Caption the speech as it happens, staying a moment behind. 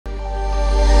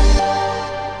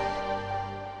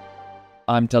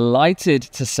I'm delighted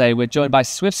to say we're joined by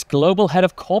Swift's Global Head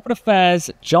of Corporate Affairs,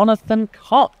 Jonathan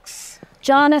Cox.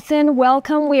 Jonathan,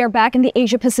 welcome. We are back in the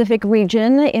Asia-Pacific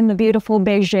region in the beautiful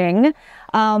Beijing.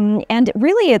 And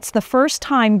really, it's the first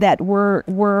time that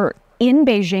we're in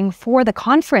Beijing for the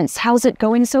conference. How's it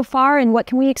going so far, and what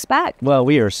can we expect? Well,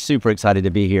 we are super excited to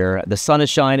be here. The sun is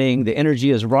shining, the energy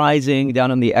is rising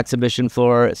down on the exhibition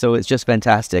floor, so it's just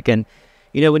fantastic. And,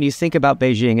 you know, when you think about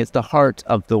Beijing, it's the heart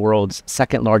of the world's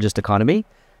second largest economy,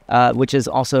 which is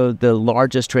also the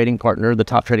largest trading partner, the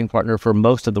top trading partner for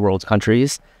most of the world's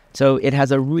countries. So it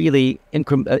has a really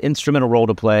instrumental role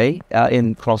to play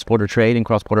in cross-border trade and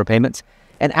cross-border payments.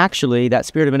 And actually, that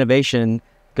spirit of innovation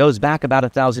goes back about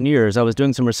 1,000 years. I was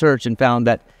doing some research and found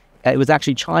that it was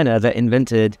actually China that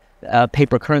invented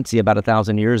paper currency about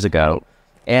 1,000 years ago.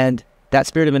 And that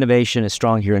spirit of innovation is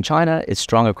strong here in China. It's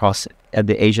strong across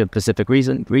the Asia-Pacific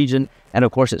region. And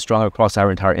of course, it's strong across our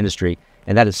entire industry.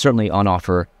 And that is certainly on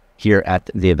offer here at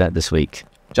the event this week.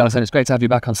 Jonathan, it's great to have you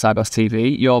back on Sibos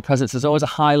TV. Your presence is always a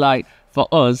highlight for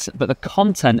us, but the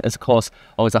content is, of course,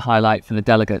 always a highlight for the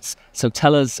delegates. So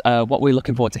tell us what we're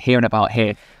looking forward to hearing about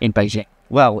here in Beijing.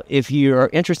 Well, if you're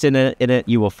interested in it,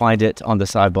 you will find it on the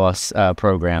Sibos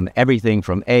program. Everything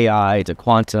from AI to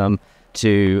quantum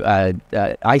to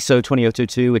ISO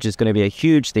 20022, which is going to be a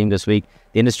huge theme this week.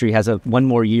 The industry has one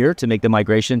more year to make the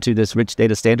migration to this rich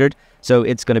data standard. So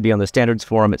it's going to be on the standards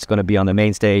forum. It's going to be on the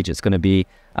main stage. It's going to be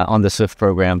on the SWIFT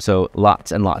program. So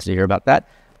lots and lots to hear about that.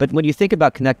 But when you think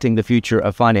about connecting the future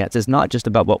of finance, it's not just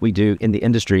about what we do in the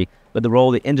industry, but the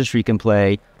role the industry can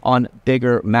play on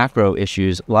bigger macro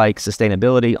issues like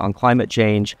sustainability, on climate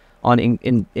change, on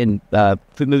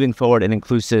moving forward an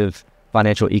inclusive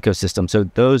financial ecosystem. So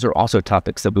those are also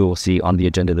topics that we will see on the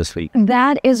agenda this week.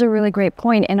 That is a really great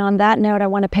point. And on that note, I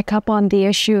want to pick up on the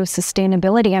issue of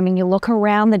sustainability. I mean, you look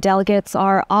around, the delegates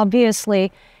are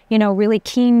obviously, you know, really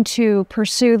keen to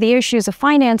pursue the issues of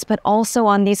finance, but also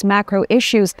on these macro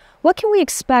issues. What can we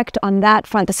expect on that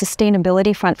front, the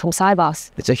sustainability front from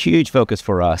Sibos? It's a huge focus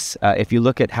for us. If you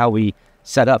look at how we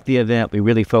set up the event, we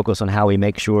really focus on how we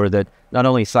make sure that not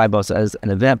only Sibos as an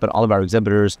event, but all of our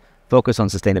exhibitors focus on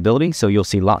sustainability. So you'll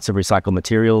see lots of recycled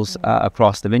materials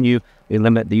across the venue. We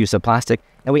limit the use of plastic.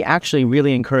 And we actually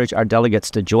really encourage our delegates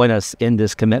to join us in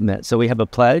this commitment. So we have a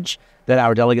pledge that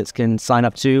our delegates can sign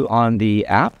up to on the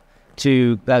app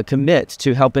to commit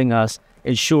to helping us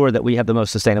ensure that we have the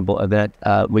most sustainable event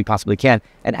we possibly can.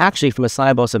 And actually, from a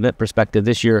Sibos event perspective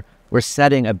this year, we're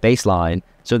setting a baseline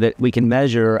so that we can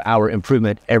measure our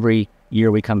improvement every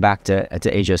year we come back to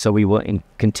Asia. So we will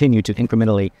continue to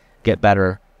incrementally get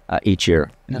better each year.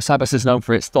 You know, Sibos is known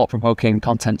for its thought-provoking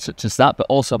content such as that, but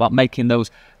also about making those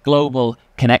global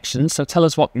connections. So tell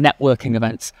us what networking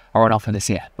events are on offer this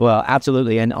year. Well,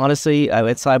 absolutely. And honestly, at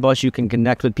Sibos, you can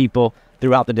connect with people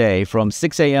throughout the day from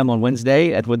 6 a.m. on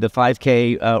Wednesday with the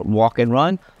 5K walk and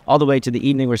run, all the way to the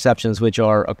evening receptions, which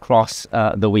are across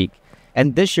the week.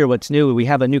 And this year, what's new, we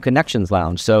have a new Connections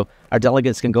Lounge. So our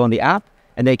delegates can go on the app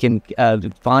and they can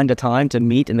find a time to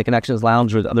meet in the Connections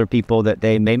Lounge with other people that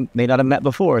they may not have met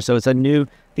before. So it's a new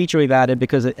feature we've added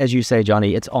because, as you say,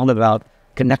 Jonny, it's all about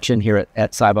connection here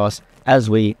at Sibos as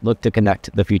we look to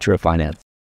connect the future of finance.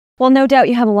 Well, no doubt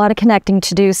you have a lot of connecting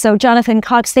to do. So Jonathan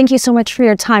Cox, thank you so much for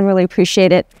your time. Really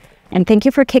appreciate it. And thank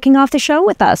you for kicking off the show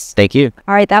with us. Thank you.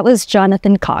 All right, that was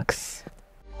Jonathan Cox.